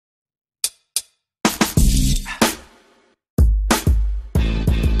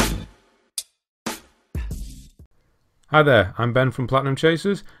Hi there, I'm Ben from Platinum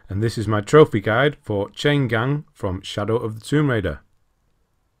Chasers, and this is my trophy guide for Chain Gang from Shadow of the Tomb Raider.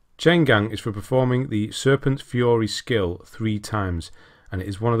 Chain Gang is for performing the Serpent Fury skill 3 times, and it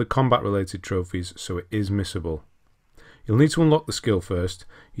is one of the combat related trophies, so it is missable. You'll need to unlock the skill first.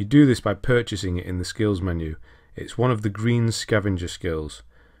 You do this by purchasing it in the skills menu. It's one of the green scavenger skills.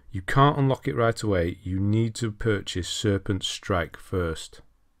 You can't unlock it right away, you need to purchase Serpent Strike first.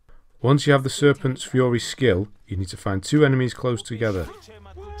 Once you have the Serpent's Fury skill, you need to find 2 enemies close together.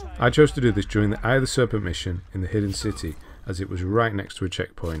 I chose to do this during the Eye of the Serpent mission in the Hidden City, as it was right next to a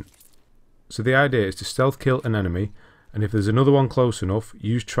checkpoint. So the idea is to stealth kill an enemy, and if there's another one close enough,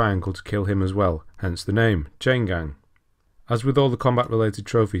 use triangle to kill him as well, hence the name, Chain Gang. As with all the combat related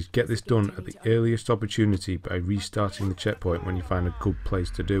trophies, get this done at the earliest opportunity by restarting the checkpoint when you find a good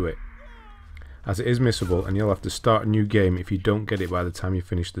place to do it, as it is missable and you'll have to start a new game if you don't get it by the time you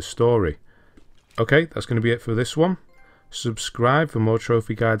finish the story. Okay, that's going to be it for this one. Subscribe for more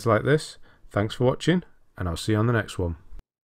trophy guides like this. Thanks for watching, and I'll see you on the next one.